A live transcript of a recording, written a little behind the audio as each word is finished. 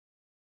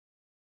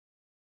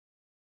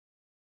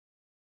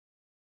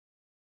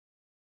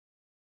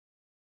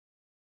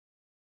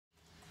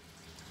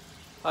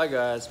Hi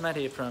guys, Matt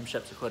here from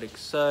Shep's Aquatics.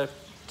 So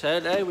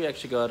today we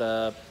actually got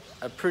a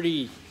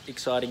pretty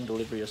exciting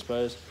delivery, I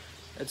suppose.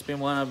 It's been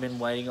one I've been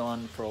waiting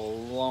on for a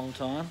long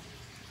time.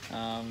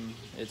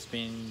 It's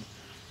been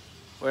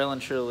well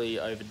and truly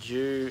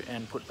overdue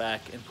and put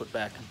back and put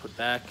back and put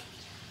back.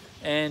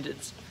 And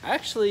it's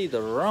actually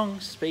the wrong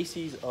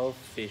species of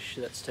fish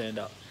that's turned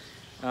up.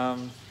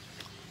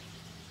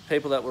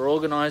 People that were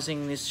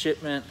organising this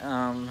shipment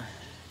got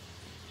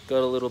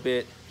a little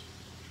bit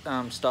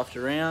stuffed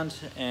around,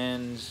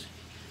 and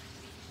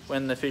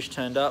when the fish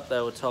turned up they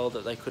were told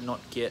that they could not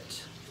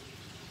get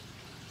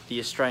the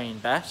Australian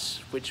bass,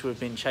 which we've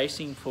been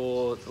chasing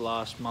for the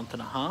last month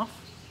and a half.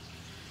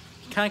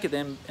 You can't get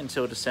them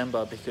until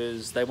December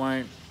because they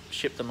won't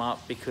ship them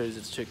up because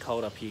it's too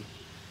cold up here,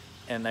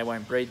 and they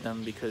won't breed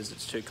them because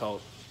it's too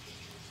cold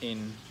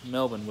in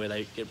Melbourne where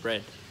they get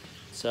bred.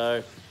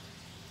 So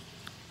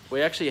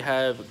we actually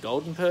have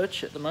Golden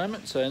Perch at the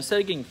moment, so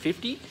instead of getting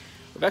 50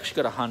 we've actually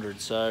got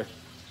 100. So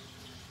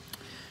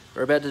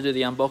we're about to do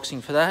the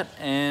unboxing for that,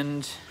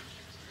 and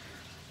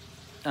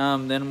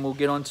then we'll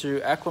get on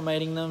to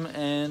acclimating them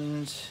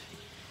and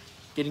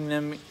getting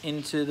them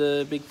into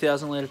the big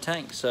 1,000-litre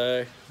tank.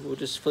 So we'll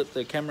just flip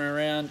the camera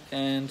around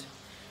and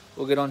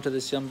we'll get on to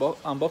this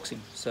unboxing.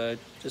 So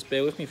just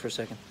bear with me for a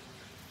second.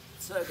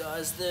 So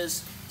guys,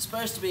 there's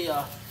supposed to be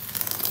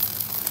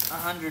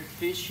 100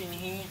 fish in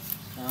here,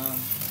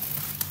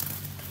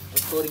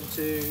 according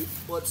to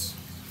what's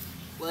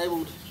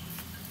labelled,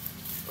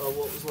 or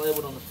what was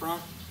labelled on the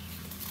front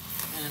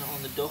and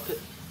on the docket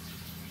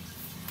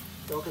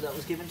that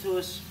was given to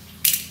us.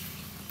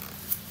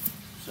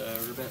 So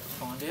we're about to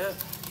find out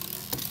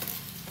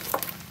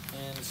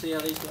and see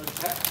how these guys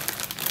are packed.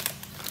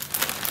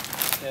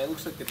 Okay, it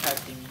looks like they're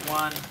packed in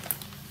one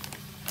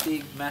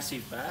big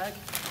massive bag,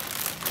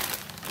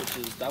 which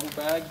is double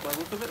bagged by the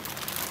look of it.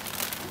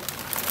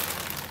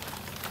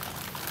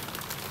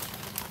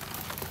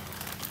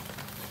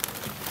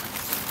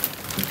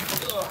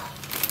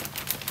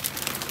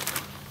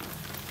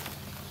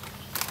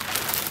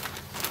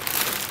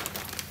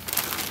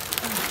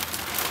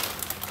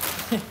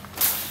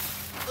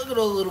 Look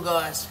at all the little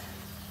guys.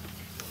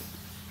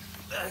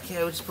 Okay,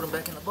 we'll just put them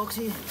back in the box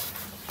here.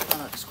 Try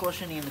not to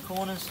squash any in the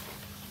corners.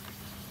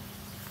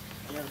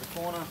 Get out of the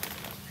corner.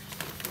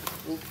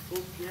 Oop,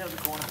 get out of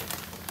the corner.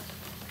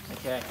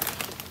 Okay.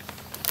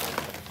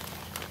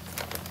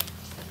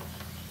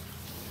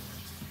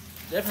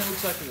 Definitely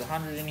looks like there's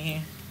 100 in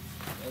here.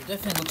 It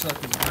definitely looks like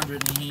there's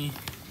 100 in here.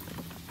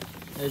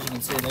 As you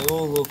can see, they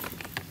all look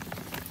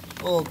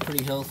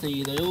pretty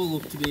healthy. They all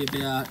look to be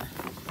about,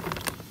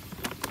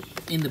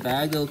 in the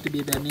bag, they look to be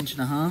about 1.5 inches,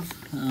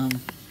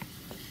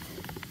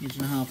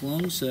 1.5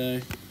 long. So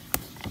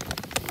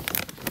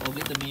I'll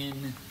get them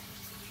in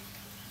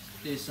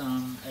this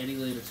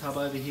 80-litre tub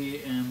over here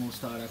and we'll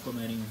start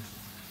acclimating them.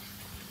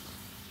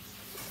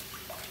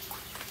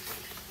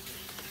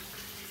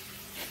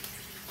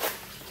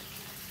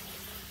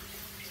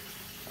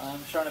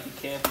 I'm trying to be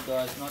careful,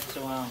 guys, not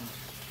to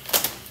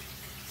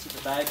sit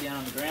the bag down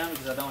on the ground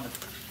because I don't want to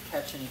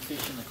catch any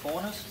fish in the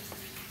corners.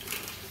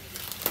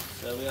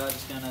 So we are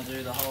just going to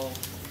do the whole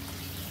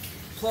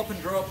plop and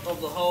drop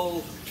of the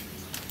whole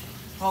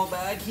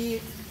bag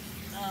here.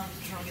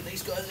 Try and get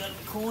these guys out of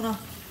the corner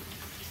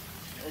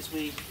as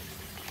we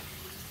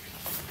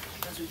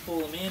pull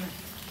them in.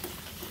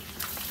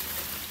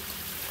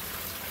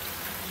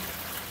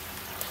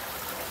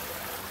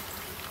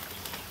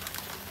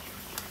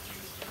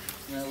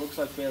 Now it looks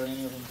like barely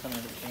any of them come out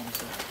of the corner,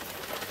 so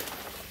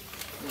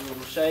give it a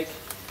little shake.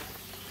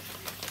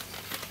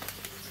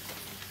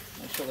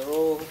 Make sure they're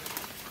all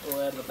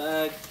out of the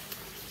bag.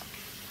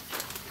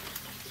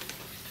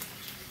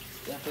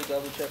 Definitely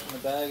double check on the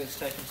bag. It's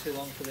taking too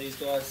long for these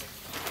guys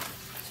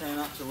to turn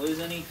up to lose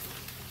any.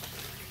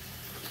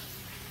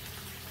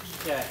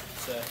 Okay,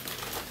 so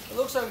it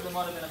looks like there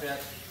might have been about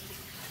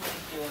 20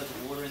 kilos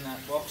of water in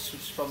that box,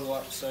 which is probably why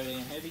it's so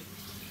damn heavy.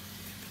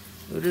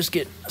 We'll just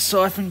get a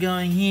siphon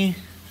going here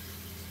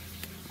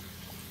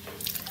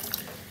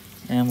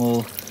and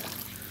we'll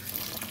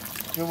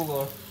dribble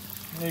the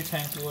new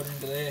tank water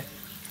into there.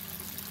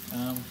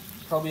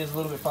 Probably has a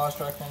little bit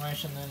faster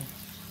acclimation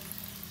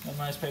than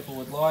most people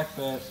would like,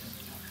 but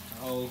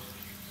I'll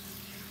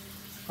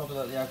probably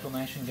let the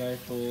acclimation go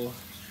for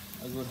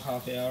a good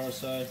half hour or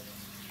so.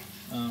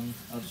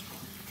 I'll just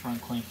try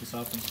and clean this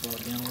up and slow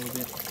it down a little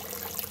bit.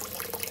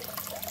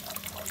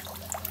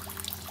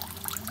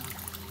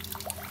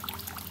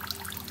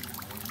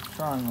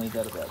 Try and leave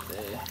that about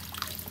there.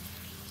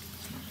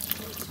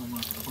 So I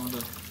might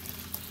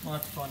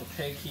have to find a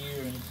peg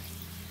here and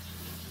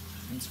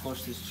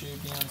squash this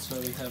tube down so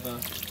we have a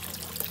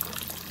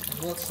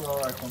lot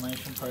slower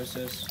acclimation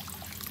process.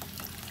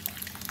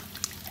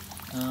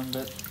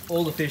 But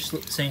all the fish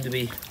seem to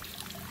be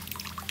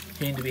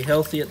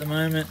healthy at the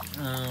moment.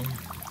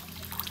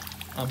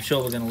 I'm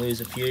sure we're going to lose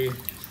a few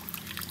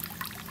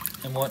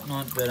and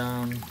whatnot, but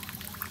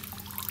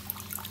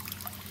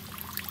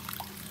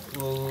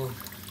we'll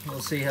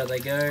see how they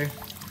go.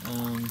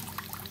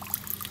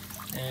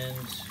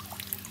 And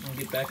I'll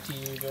get back to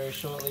you very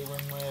shortly when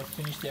we're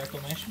finished the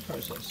acclimation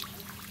process.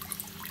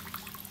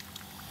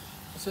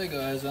 So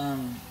guys, I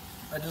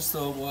just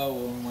thought while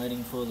we're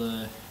waiting for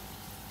the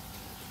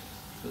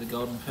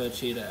golden perch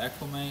here to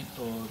acclimate,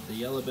 or the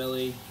yellow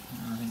belly,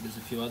 I think there's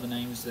a few other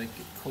names they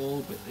get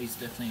called, but he's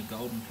definitely a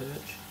golden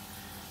perch.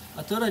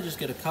 I thought I'd just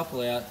get a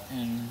couple out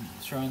and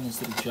throw in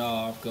this little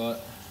jar I've got.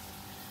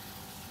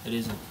 It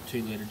is a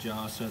 2-litre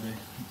jar, so there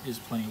is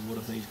plenty of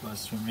water for these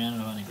guys to swim around,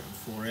 and I've only got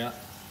 4 out.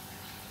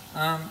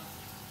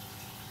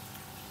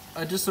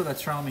 I just thought I'd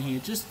throw them in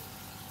here just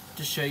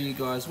to show you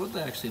guys what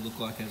they actually look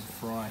like as a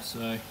fry.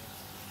 So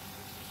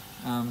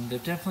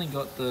they've definitely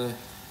got the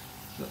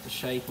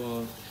shape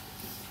of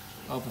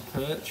a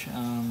perch.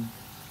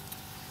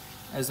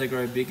 As they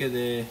grow bigger,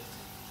 their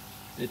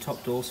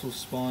top dorsal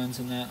spines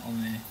and that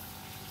on their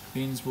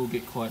fins will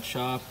get quite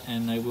sharp,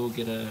 and they will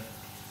get a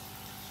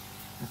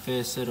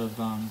fair set of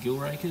gill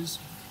rakers.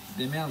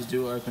 Their mouths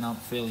do open up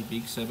fairly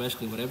big, so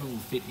basically whatever will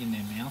fit in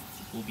their mouth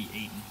will be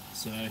eaten.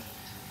 So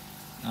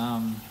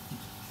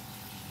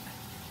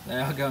they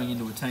are going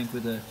into a tank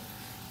with a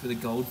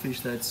goldfish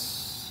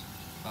that's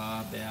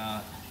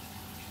about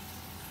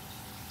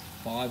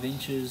 5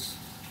 inches,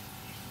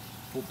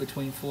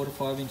 between 4 to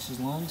 5 inches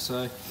long.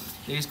 So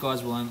these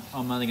guys I'm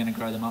only going to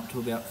grow them up to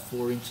about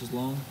 4 inches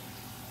long,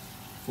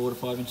 4 to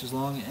 5 inches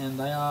long, and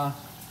they are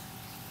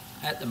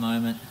at the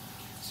moment.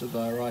 So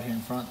guy right here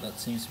in front that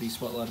seems to be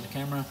spotlighted the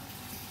camera,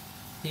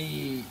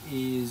 he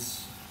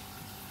is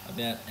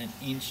about 1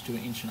 inch to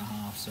 1.5 inches,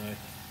 so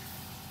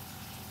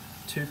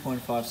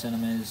 2.5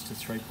 centimeters to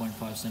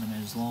 3.5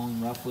 centimeters long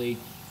roughly,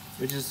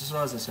 which is the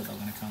size I said they were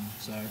going to come,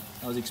 so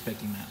I was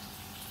expecting that.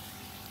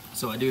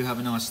 So I do have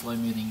a nice slow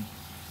moving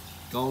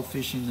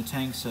goldfish in the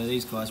tank, so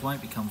these guys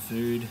won't become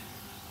food,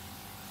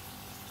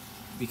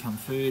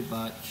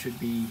 but should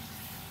be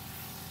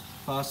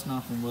fast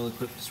enough and well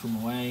equipped to swim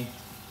away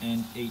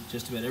and eat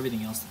just about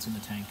everything else that's in the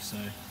tank. So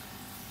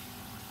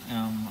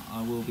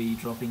I will be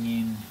dropping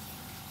in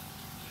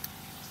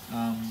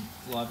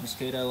live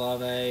mosquito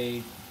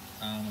larvae.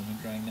 I've been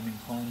growing them in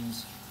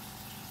ponds.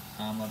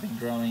 I've been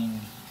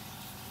growing,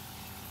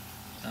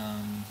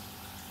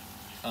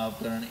 I've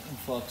got an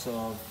influx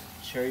of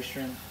cherry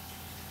shrimp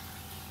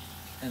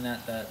and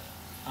that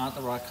aren't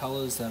the right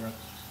colours, that are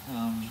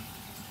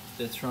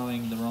they're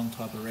throwing the wrong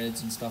type of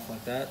reds and stuff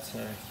like that, so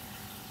I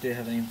do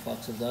have an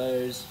influx of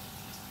those.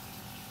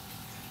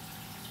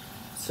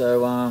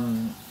 So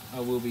I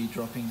will be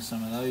dropping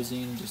some of those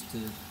in just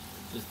to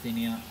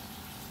thin out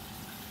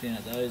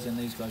those, and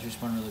these guys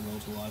respond really well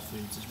to live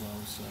foods as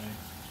well. So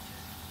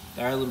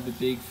they're a little bit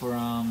big for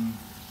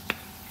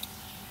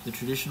the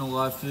traditional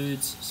live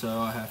foods, so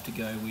I have to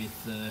go with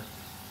the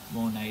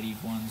more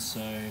native ones.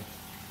 So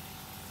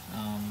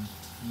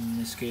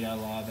mosquito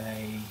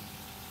larvae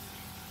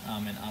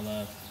and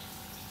other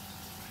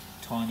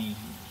tiny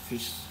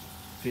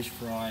fish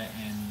fry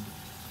and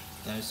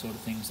those sort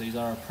of things. These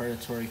are a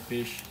predatory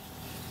fish.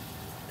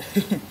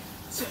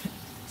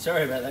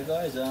 Sorry about that,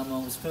 guys. I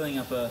was filling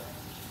up a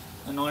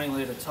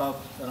 90-litre tub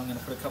that I'm going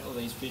to put a couple of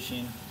these fish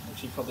in,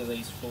 actually probably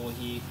these 4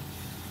 here,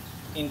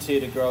 into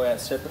to grow out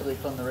separately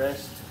from the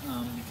rest,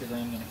 because I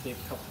am going to keep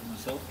a couple for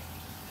myself.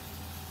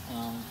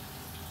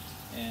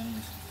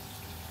 And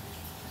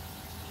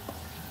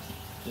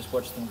just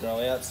watch them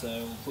grow out, so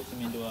we'll put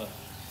them into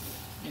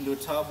a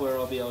tub where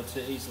I'll be able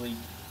to easily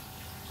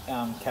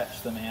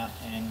catch them out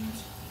and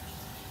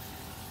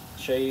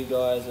show you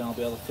guys, and I'll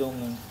be able to film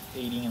them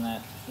eating in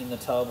the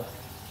tub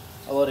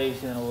a lot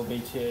easier than it will be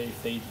to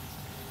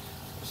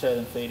show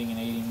them feeding and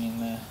eating in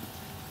the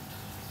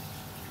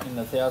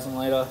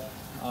 1,000-litre.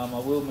 I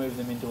will move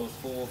them into a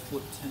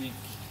 4-foot tank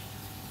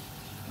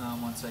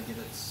once I get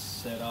it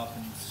set up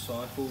and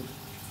cycled.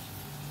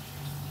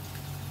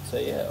 So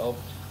yeah,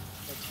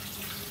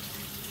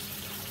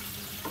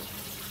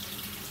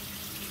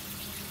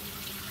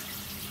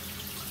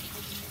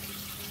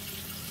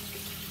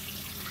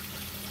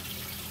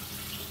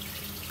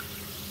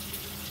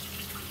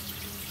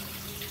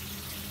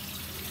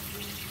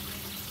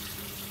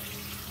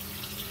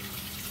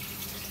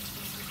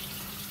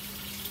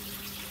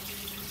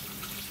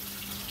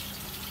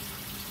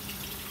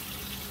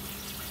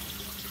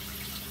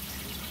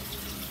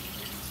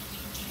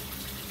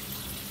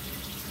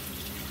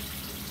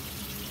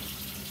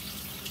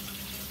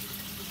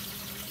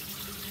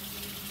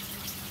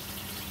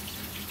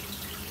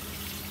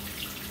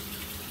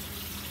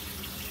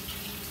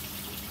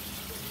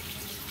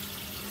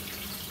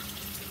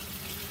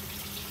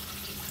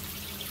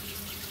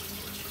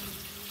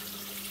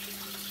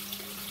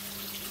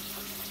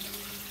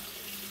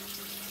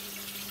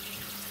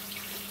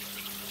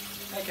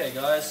 okay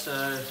guys, so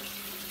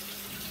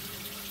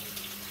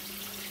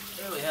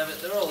there we have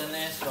it. They're all in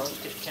there, so I'll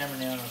just get the camera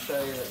now and I'll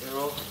show you that they're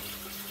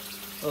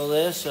all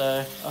there.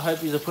 So I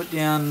hope you'll put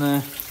down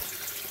in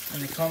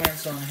the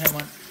comments on how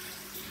much.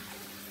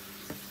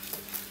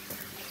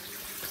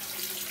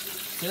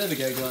 So there we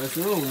go, guys,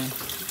 they're all in.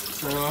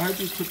 So I hope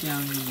you put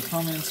down in the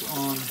comments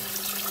on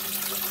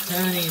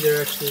how many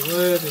there actually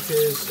were,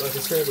 because like I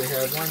said, we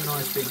have one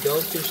nice big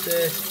goldfish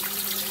there.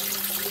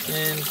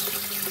 And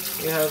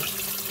we have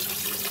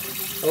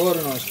a lot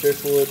of nice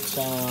driftwood,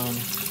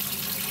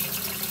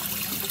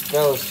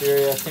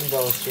 Valisteria, thin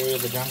Valisteria,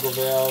 the jungle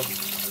valve.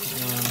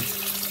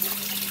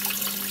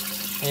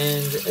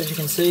 And as you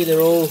can see,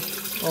 they're all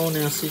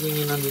now sitting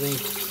in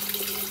underneath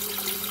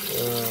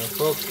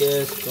bulk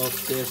gas,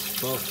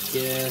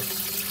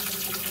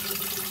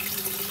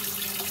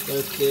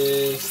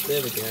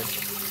 there we go.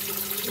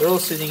 They're all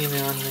sitting in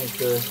there underneath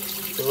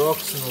the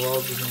rocks and the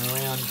logs and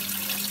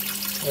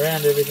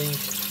around everything.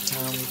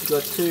 We've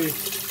got two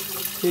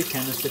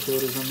canister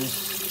filters on this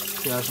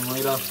 1,000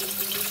 litre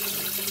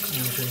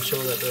to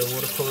ensure that the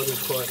water quality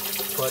is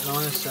quite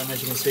nice.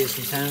 As you can see,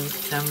 some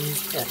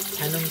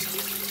tannins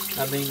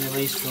are being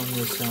released from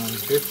this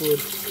driftwood.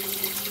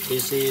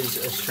 This is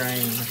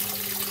Australian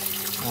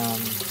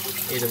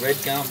either red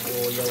gum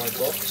or yellow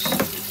box,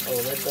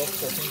 or red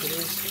box I think it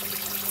is.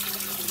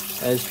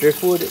 As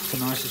driftwood, it's a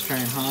nice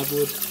Australian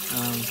hardwood.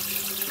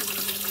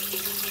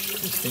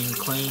 It's been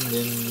cleaned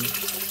and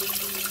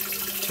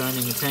thrown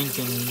in the tank,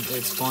 and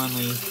it's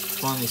finally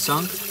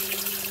sunk.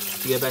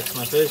 To go back to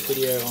my first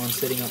video on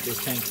setting up this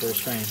tank for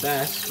Australian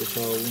bass, which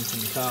I'll link in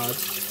the cards,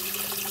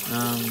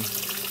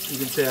 you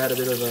can see I had a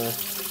bit of a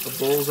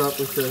balls up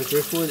with the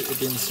driftwood. It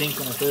didn't sink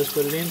when I first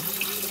put it in,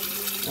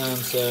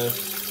 so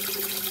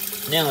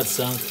now it's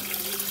sunk.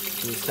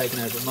 It's taken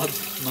over a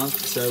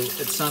month, so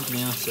it's sunk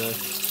now. So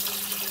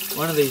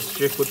one of these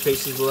driftwood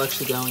pieces will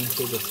actually go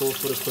into the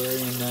 4-foot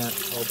aquarium that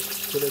I'll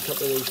put a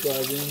couple of these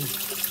guys in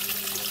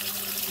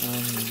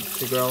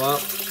to grow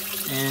up,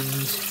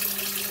 and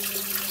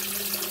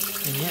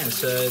yeah,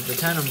 so the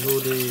tannins will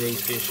do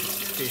these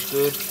fish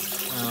good.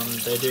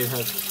 They do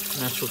have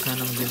natural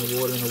tannins in the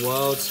water in the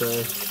wild,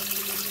 so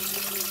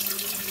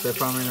they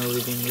primarily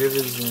live in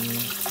rivers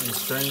and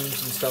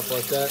streams and stuff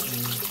like that,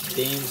 and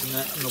dams and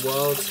that in the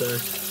wild, so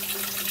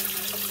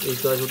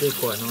these guys will do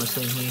quite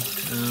nicely in here.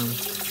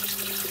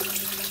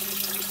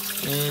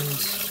 And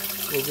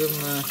we'll give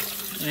them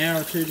an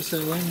hour or two to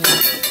settle in.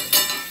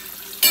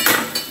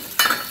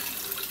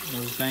 It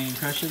was bang and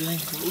crash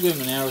everything. We'll give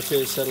them an hour or two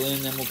to settle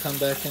in, then we'll come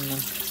back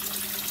and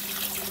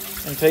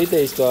feed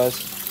these guys.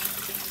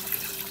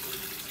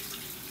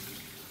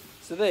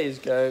 So there you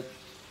go.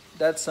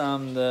 That's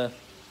the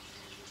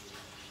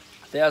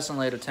 1,000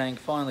 litre tank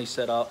finally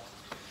set up,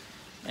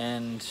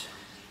 and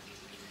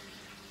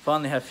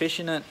finally have fish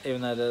in it,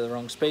 even though they're the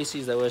wrong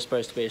species. They were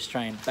supposed to be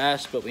Australian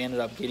bass, but we ended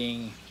up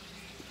getting,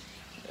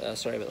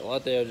 sorry about the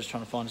light there, I was just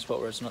trying to find a spot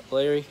where it's not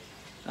glary.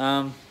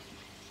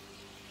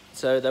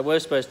 So they were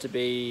supposed to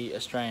be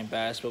Australian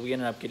bass, but we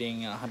ended up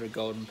getting 100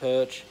 Golden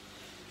Perch.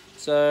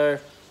 So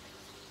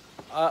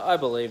I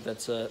believe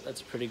that's a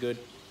pretty good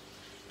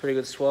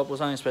swap. I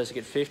was only supposed to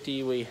get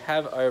 50. We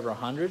have over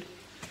 100,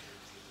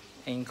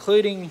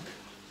 including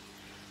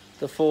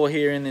the 4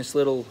 here in this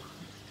little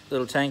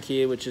tank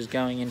here, which is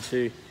going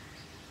into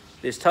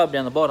this tub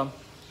down the bottom.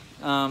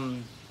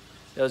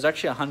 There was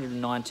actually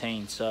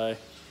 119, so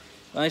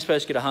we're only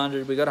supposed to get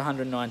 100. We got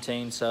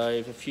 119, so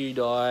if a few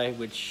die,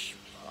 which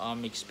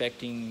I'm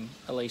expecting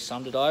at least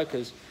some to die,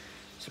 because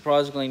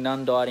surprisingly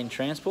none died in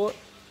transport,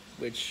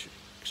 which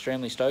I'm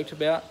extremely stoked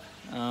about.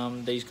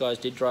 These guys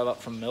did drive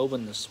up from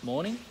Melbourne this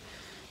morning,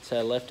 so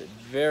I left it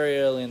very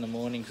early in the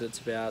morning, because it's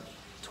about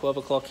 12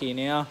 o'clock here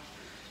now.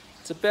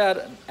 It's about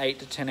an 8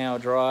 to 10 hour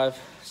drive,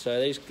 so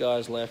these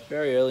guys left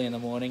very early in the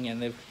morning,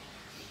 and they've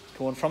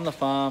gone from the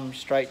farm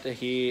straight to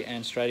here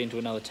and straight into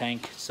another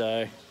tank.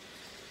 So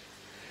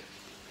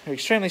we're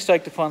extremely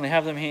stoked to finally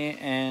have them here,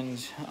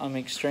 and I'm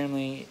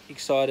extremely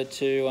excited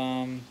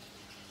to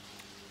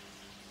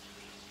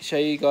show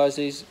you guys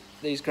these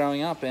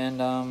growing up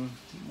and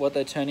what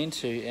they turn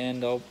into.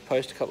 And I'll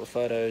post a couple of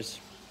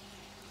photos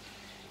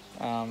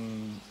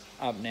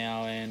up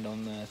now and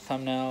on the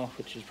thumbnail,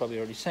 which you've probably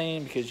already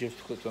seen because you've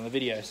clicked on the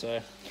video.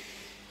 So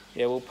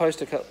yeah, we'll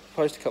post a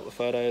couple of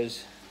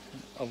photos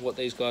of what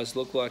these guys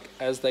look like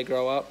as they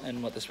grow up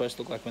and what they're supposed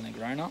to look like when they're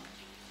grown up.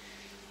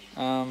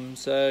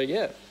 So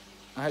yeah,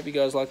 I hope you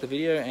guys like the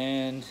video,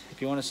 and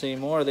if you want to see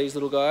more of these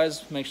little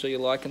guys, make sure you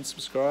like and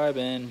subscribe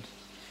and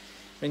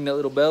ring that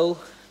little bell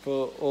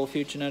for all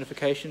future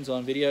notifications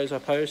on videos I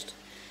post,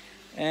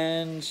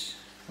 and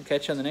I'll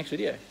catch you on the next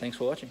video. Thanks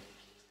for watching.